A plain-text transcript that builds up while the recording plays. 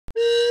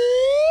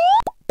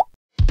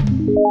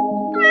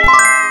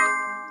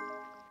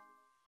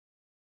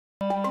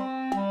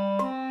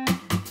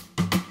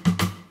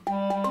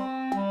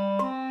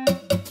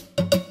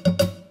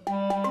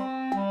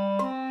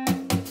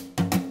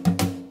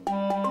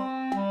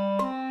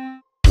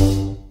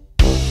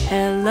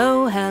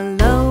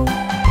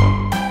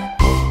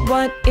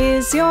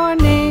is your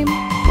name?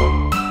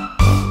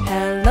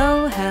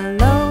 Hello,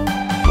 hello.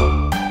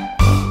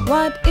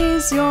 What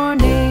is your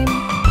name?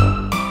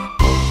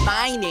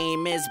 My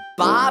name is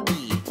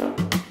Bobby.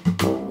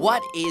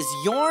 What is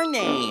your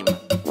name?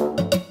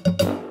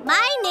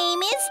 My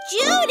name is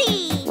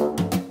Judy.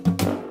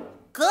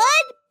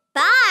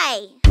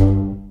 Goodbye.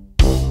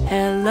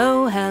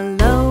 Hello,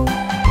 hello.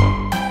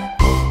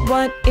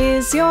 What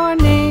is your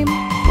name?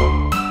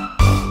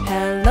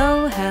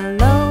 Hello,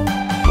 hello.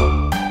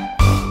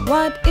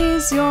 What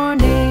is your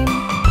name?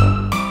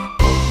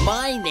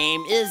 My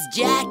name is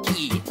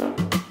Jackie.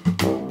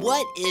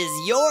 What is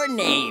your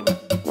name?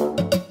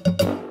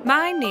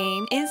 My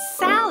name is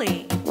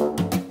Sally.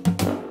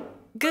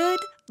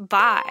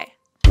 Goodbye.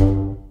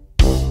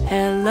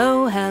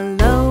 Hello,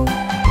 hello.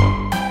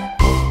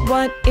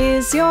 What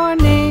is your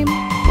name?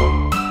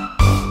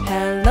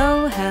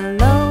 Hello,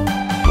 hello.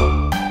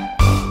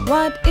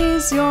 What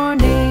is your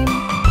name?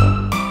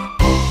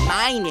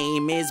 My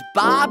name is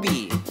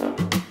Bobby.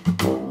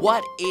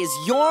 What is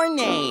your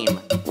name?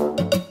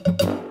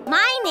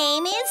 My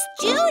name is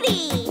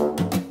Judy.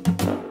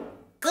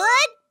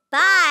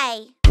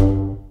 Goodbye.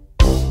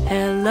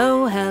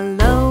 Hello,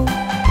 hello.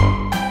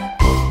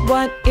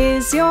 What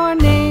is your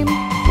name?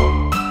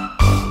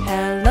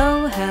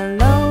 Hello,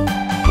 hello.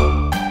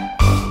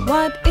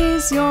 What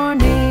is your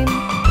name?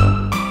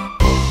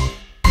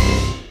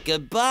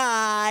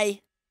 Goodbye.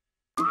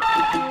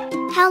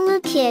 Hello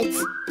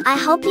kids, I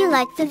hope you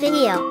liked the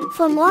video.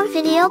 For more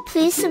video,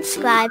 please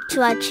subscribe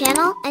to our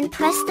channel and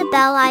press the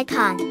bell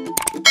icon.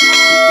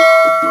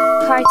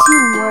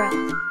 Cartoon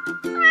World.